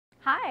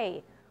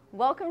Hi,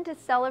 welcome to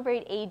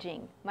Celebrate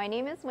Aging. My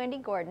name is Wendy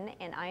Gordon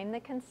and I'm the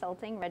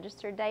consulting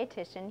registered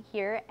dietitian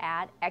here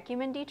at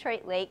Ecumen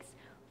Detroit Lakes,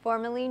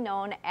 formerly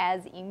known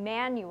as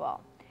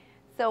Emmanuel.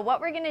 So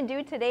what we're going to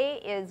do today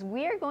is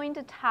we're going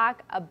to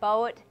talk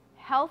about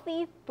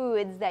healthy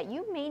foods that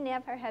you may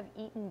never have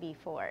eaten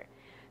before.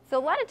 So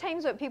a lot of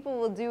times what people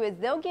will do is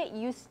they'll get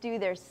used to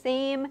their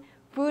same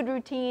food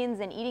routines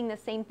and eating the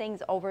same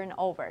things over and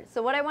over.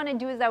 So what I want to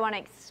do is I want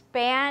to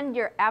expand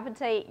your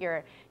appetite,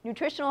 your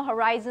nutritional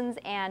horizons,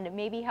 and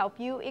maybe help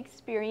you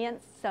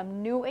experience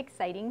some new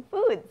exciting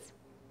foods.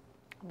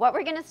 What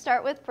we're going to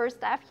start with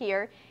first off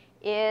here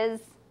is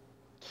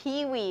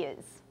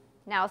kiwis.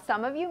 Now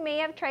some of you may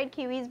have tried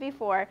kiwis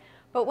before,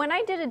 but when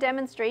I did a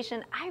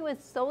demonstration, I was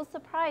so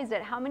surprised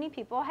at how many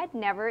people had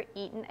never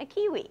eaten a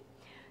kiwi.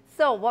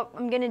 So what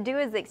I'm going to do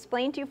is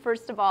explain to you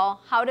first of all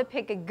how to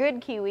pick a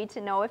good kiwi to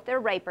know if they're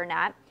ripe or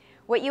not.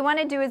 What you want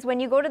to do is when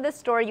you go to the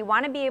store, you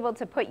want to be able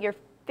to put your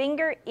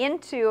finger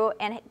into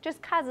and just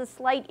cause a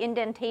slight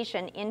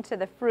indentation into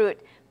the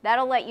fruit.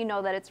 That'll let you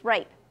know that it's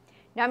ripe.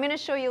 Now I'm going to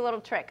show you a little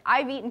trick.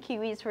 I've eaten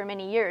kiwis for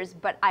many years,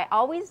 but I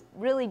always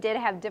really did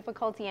have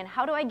difficulty in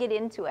how do I get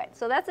into it.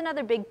 So that's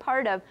another big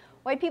part of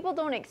why people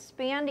don't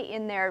expand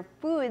in their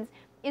foods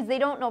is they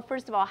don't know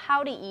first of all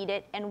how to eat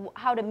it and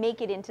how to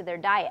make it into their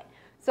diet.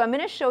 So I'm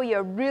going to show you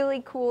a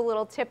really cool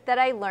little tip that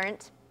I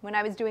learned when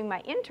I was doing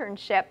my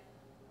internship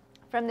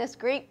from this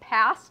great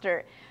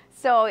pastor.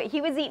 So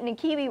he was eating a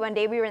kiwi one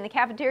day. We were in the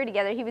cafeteria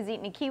together. He was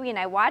eating a kiwi and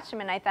I watched him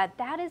and I thought,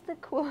 that is the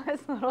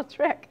coolest little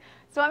trick.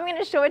 So I'm going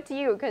to show it to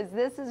you because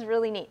this is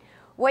really neat.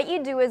 What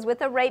you do is with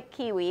a ripe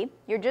kiwi,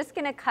 you're just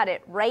going to cut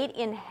it right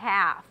in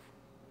half.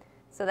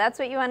 So that's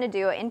what you want to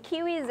do. And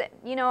kiwis,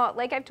 you know,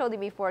 like I've told you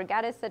before,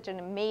 God is such an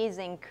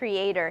amazing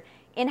creator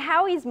in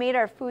how he's made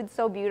our food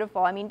so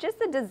beautiful. I mean, just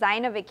the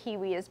design of a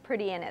kiwi is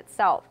pretty in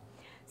itself.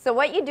 So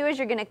what you do is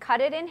you're going to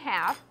cut it in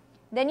half.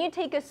 Then you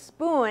take a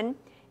spoon,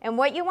 and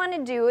what you want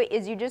to do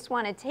is you just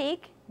want to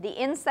take the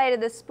inside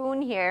of the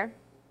spoon here,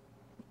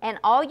 and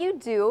all you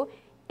do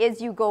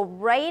is you go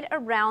right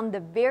around the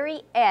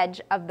very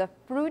edge of the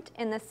fruit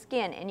and the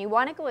skin, and you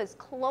want to go as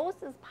close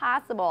as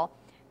possible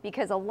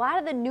because a lot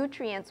of the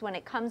nutrients when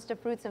it comes to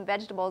fruits and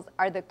vegetables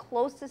are the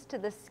closest to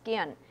the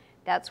skin.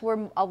 That's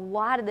where a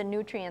lot of the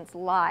nutrients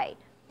lie.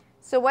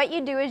 So what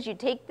you do is you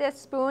take this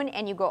spoon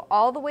and you go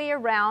all the way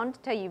around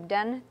till you've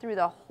done through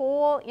the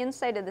whole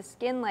inside of the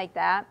skin like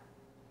that.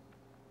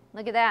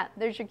 Look at that,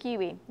 there's your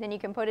kiwi. Then you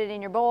can put it in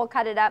your bowl,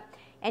 cut it up,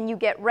 and you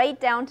get right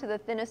down to the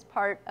thinnest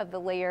part of the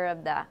layer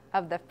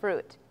of the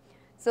fruit.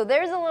 So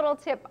there's a little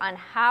tip on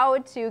how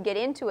to get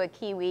into a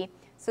kiwi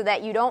so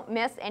that you don't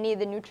miss any of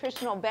the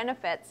nutritional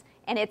benefits,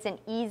 and it's an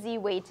easy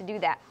way to do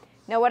that.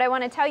 Now what I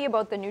want to tell you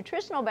about the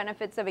nutritional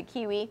benefits of a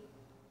kiwi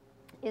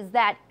is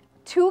that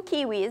 2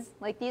 kiwis,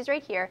 like these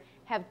right here,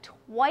 have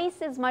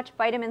twice as much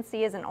vitamin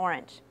C as an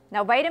orange.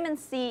 Now vitamin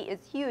C is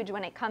huge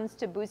when it comes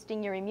to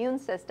boosting your immune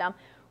system.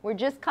 We're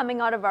just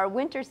coming out of our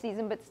winter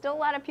season, but still a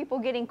lot of people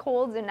getting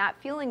colds and not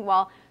feeling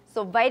well.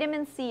 So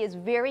vitamin C is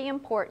very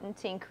important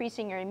to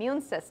increasing your immune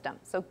system.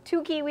 So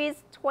 2 kiwis,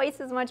 twice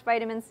as much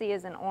vitamin C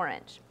as an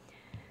orange.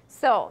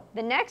 So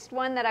the next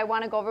one that I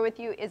want to go over with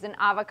you is an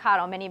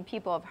avocado. Many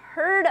people have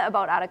heard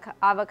about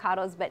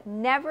avocados, but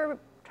never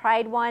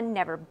tried one,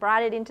 never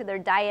brought it into their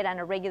diet on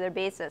a regular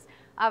basis.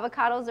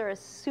 Avocados are a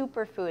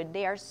superfood.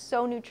 They are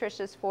so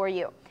nutritious for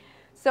you.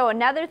 So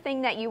another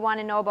thing that you want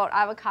to know about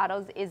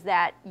avocados is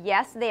that,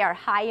 yes, they are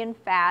high in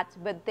fat,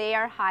 but they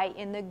are high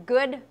in the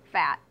good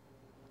fat.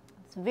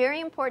 It's very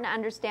important to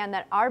understand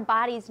that our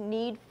bodies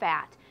need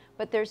fat,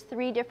 but there's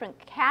 3 different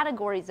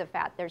categories of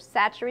fat. There's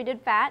saturated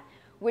fat,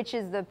 which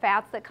is the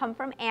fats that come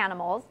from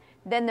animals.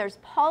 Then there's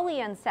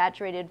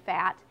polyunsaturated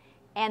fat,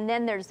 and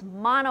then there's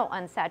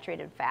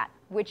monounsaturated fat,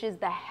 which is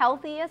the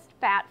healthiest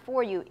fat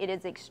for you. It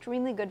is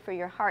extremely good for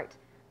your heart.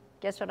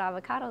 Guess what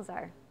avocados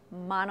are?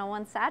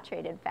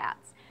 Monounsaturated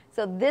fats.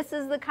 So this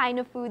is the kind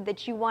of food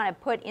that you want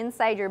to put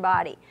inside your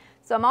body.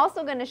 So I'm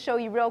also going to show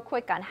you real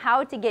quick on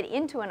how to get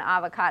into an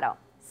avocado.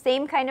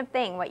 Same kind of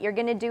thing. What you're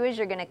going to do is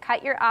you're going to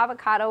cut your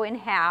avocado in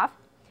half.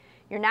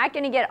 You're not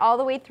going to get all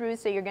the way through,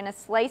 so you're going to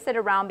slice it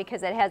around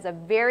because it has a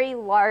very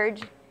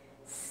large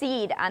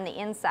seed on the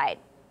inside.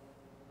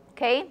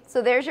 Okay,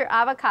 so there's your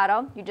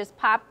avocado. You just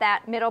pop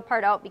that middle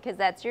part out because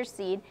that's your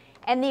seed.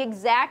 And the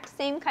exact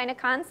same kind of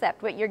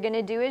concept. What you're going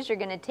to do is you're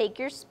going to take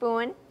your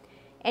spoon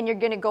and you're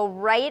going to go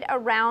right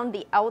around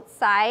the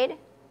outside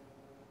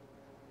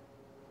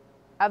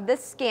of the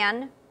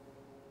skin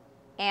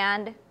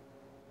and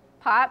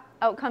pop,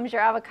 out comes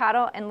your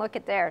avocado, and look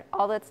at there.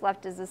 All that's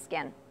left is the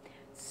skin.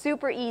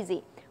 Super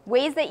easy.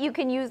 Ways that you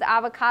can use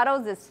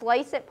avocados is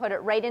slice it, put it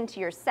right into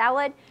your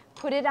salad,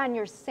 put it on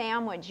your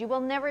sandwich. You will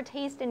never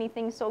taste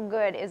anything so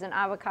good as an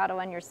avocado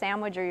on your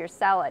sandwich or your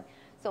salad.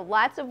 So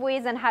lots of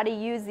ways on how to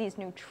use these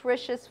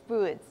nutritious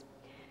foods.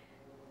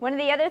 One of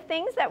the other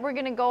things that we're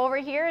going to go over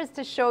here is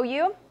to show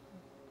you,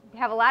 we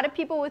have a lot of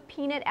people with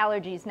peanut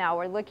allergies now.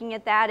 We're looking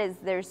at that as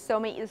there's so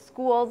many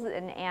schools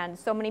and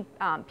so many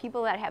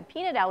people that have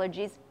peanut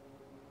allergies.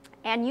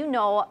 And you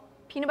know,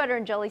 peanut butter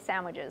and jelly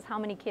sandwiches. How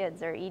many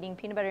kids are eating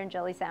peanut butter and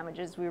jelly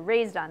sandwiches? We were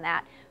raised on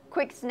that.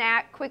 Quick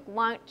snack, quick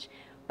lunch.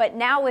 But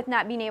now with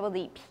not being able to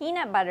eat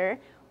peanut butter,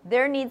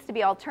 there needs to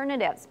be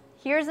alternatives.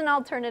 Here's an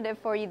alternative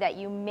for you that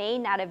you may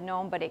not have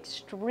known, but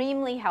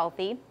extremely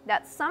healthy.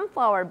 That's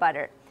sunflower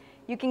butter.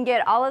 You can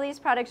get all of these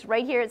products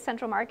right here at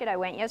Central Market. I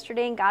went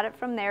yesterday and got it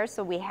from there,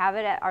 so we have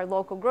it at our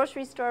local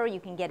grocery store. You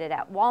can get it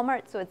at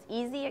Walmart, so it's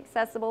easy,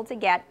 accessible to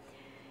get.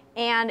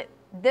 And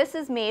this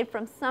is made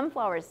from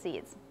sunflower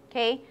seeds,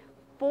 okay?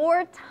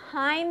 4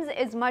 times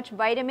as much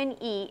vitamin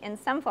E in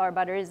sunflower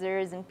butter as there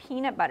is in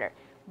peanut butter.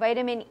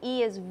 Vitamin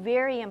E is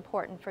very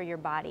important for your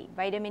body.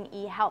 Vitamin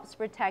E helps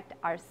protect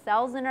our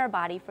cells in our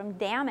body from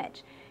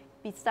damage.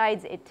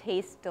 Besides, it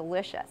tastes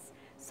delicious.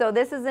 So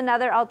this is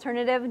another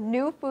alternative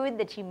new food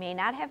that you may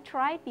not have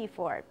tried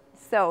before.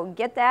 So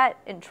get that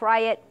and try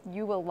it.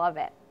 You will love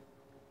it.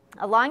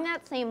 Along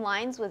that same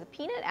lines with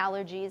peanut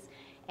allergies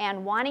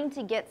and wanting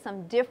to get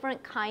some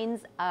different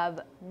kinds of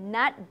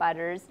nut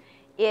butters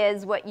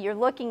is what you're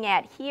looking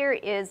at here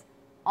is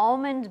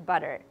almond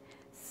butter.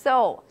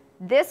 So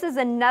this is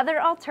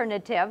another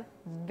alternative,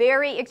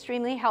 very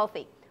extremely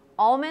healthy.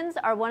 Almonds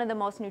are one of the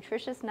most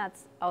nutritious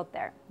nuts out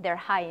there. They're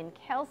high in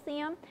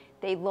calcium,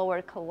 they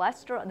lower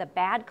cholesterol, the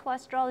bad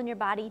cholesterol in your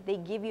body, they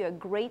give you a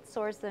great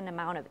source and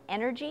amount of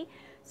energy.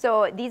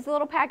 So these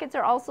little packets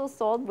are also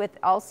sold with,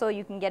 also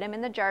you can get them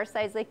in the jar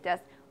size like this,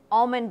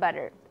 almond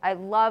butter. I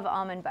love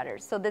almond butter.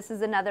 So this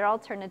is another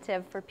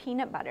alternative for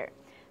peanut butter.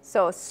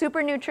 So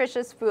super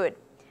nutritious food.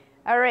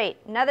 All right,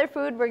 another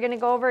food we're gonna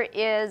go over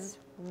is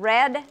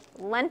red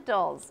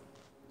lentils,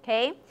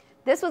 okay?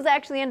 This was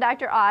actually in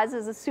Dr. Oz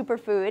as a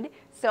superfood.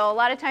 So a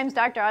lot of times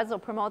Dr. Oz will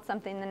promote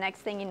something, the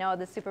next thing you know,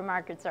 the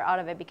supermarkets are out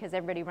of it because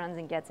everybody runs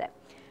and gets it.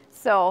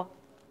 So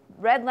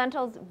red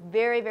lentils,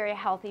 very, very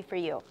healthy for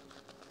you.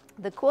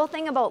 The cool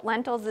thing about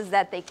lentils is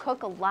that they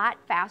cook a lot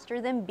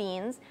faster than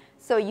beans,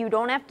 so you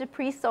don't have to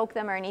pre-soak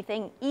them or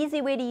anything. Easy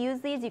way to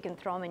use these, you can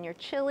throw them in your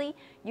chili,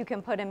 you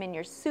can put them in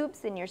your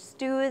soups, in your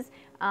stews.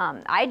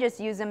 I just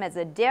use them as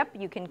a dip.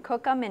 You can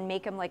cook them and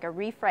make them like a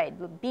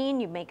refried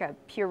bean. You make a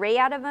puree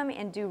out of them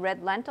and do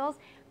red lentils.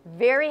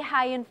 Very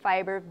high in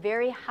fiber,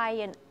 very high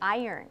in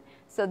iron.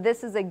 So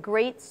this is a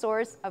great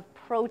source of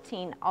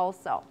protein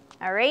also.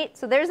 All right,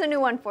 so there's a new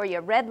one for you,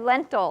 red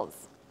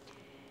lentils.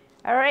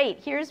 All right,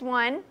 here's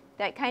one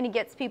that kind of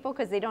gets people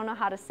because they don't know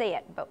how to say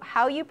it. But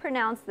how you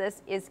pronounce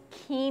this is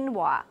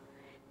quinoa.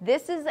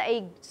 This is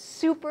a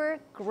super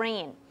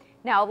grain.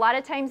 Now, a lot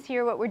of times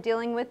here what we're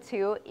dealing with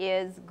too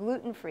is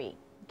gluten-free.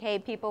 Okay,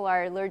 people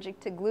are allergic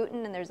to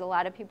gluten and there's a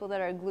lot of people that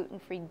are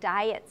gluten-free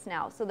diets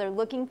now. So they're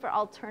looking for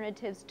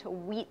alternatives to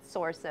wheat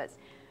sources.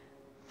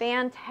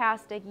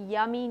 Fantastic,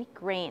 yummy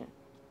grain.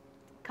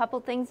 Couple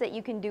things that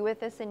you can do with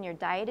this in your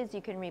diet is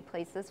you can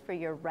replace this for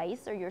your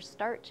rice or your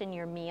starch in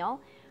your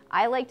meal.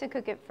 I like to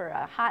cook it for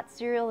a hot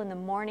cereal in the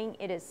morning.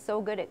 It is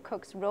so good, it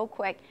cooks real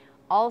quick.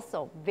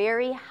 Also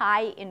very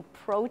high in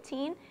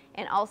protein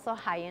and also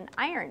high in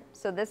iron.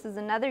 So this is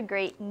another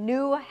great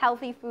new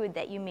healthy food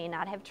that you may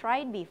not have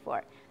tried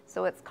before.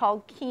 So it's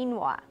called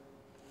quinoa.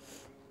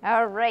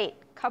 All right,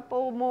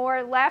 couple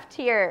more left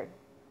here.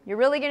 You're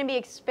really going to be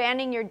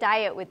expanding your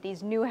diet with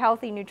these new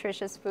healthy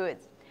nutritious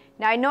foods.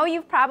 Now I know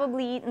you've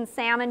probably eaten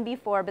salmon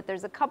before, but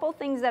there's a couple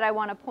things that I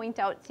want to point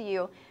out to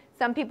you.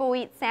 Some people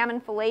eat salmon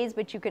fillets,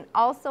 but you can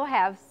also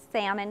have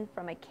salmon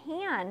from a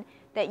can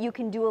that you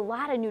can do a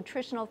lot of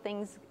nutritional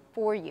things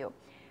for you.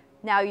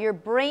 Now your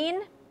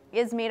brain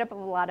is made up of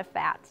a lot of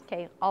fats,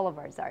 okay? All of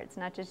ours are, it's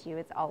not just you,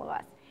 it's all of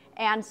us.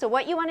 And so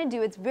what you want to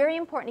do, it's very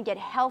important to get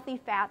healthy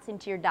fats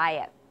into your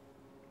diet.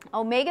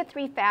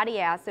 Omega-3 fatty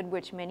acid,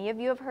 which many of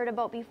you have heard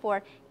about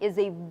before, is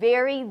a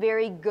very,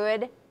 very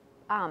good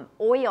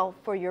oil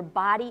for your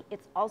body.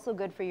 It's also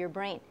good for your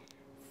brain.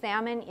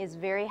 Salmon is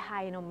very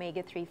high in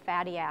omega-3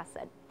 fatty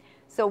acid.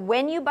 So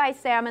when you buy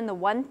salmon, the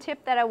one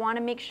tip that I want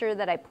to make sure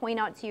that I point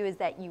out to you is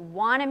that you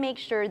want to make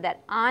sure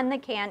that on the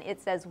can it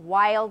says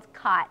wild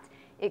caught.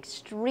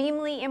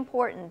 Extremely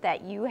important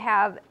that you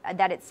have,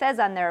 that it says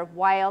on there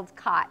wild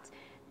caught.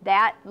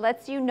 That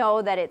lets you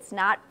know that it's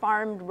not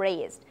farmed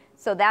raised.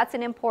 So that's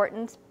an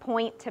important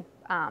point to,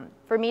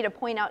 for me to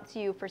point out to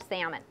you for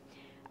salmon.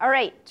 All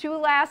right, 2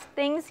 last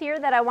things here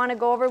that I want to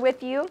go over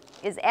with you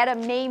is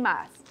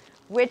edamames,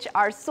 which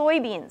are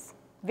soybeans.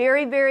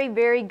 Very, very,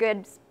 very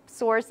good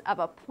source of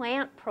a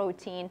plant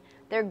protein.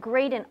 They're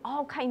great in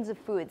all kinds of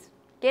foods.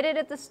 Get it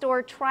at the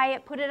store, try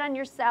it, put it on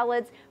your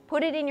salads,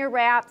 put it in your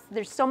wraps.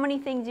 There's so many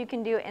things you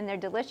can do and they're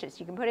delicious.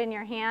 You can put it in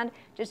your hand,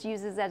 just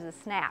use this as a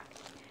snack.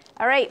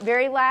 All right,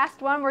 very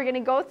last one we're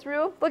gonna go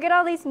through. Look at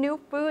all these new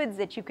foods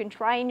that you can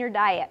try in your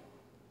diet.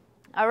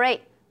 All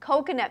right,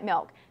 coconut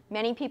milk.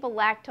 Many people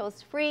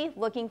lactose-free,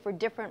 looking for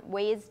different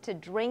ways to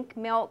drink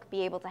milk,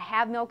 be able to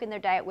have milk in their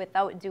diet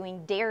without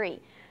doing dairy.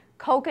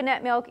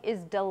 Coconut milk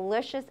is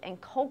delicious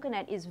and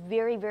coconut is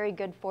very, very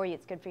good for you.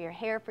 It's good for your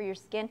hair, for your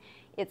skin.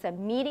 It's a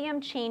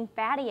medium chain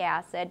fatty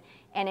acid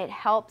and it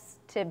helps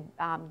to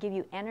give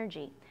you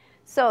energy.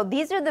 So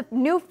these are the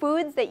new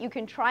foods that you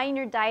can try in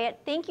your diet.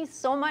 Thank you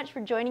so much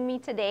for joining me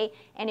today.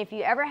 And if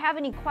you ever have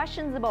any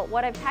questions about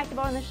what I've talked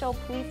about on the show,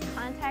 please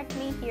contact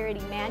me here at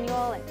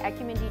Emmanuel and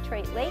Ecumen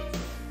Detroit Lakes.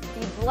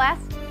 Be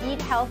blessed,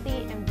 eat healthy,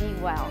 and be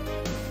well.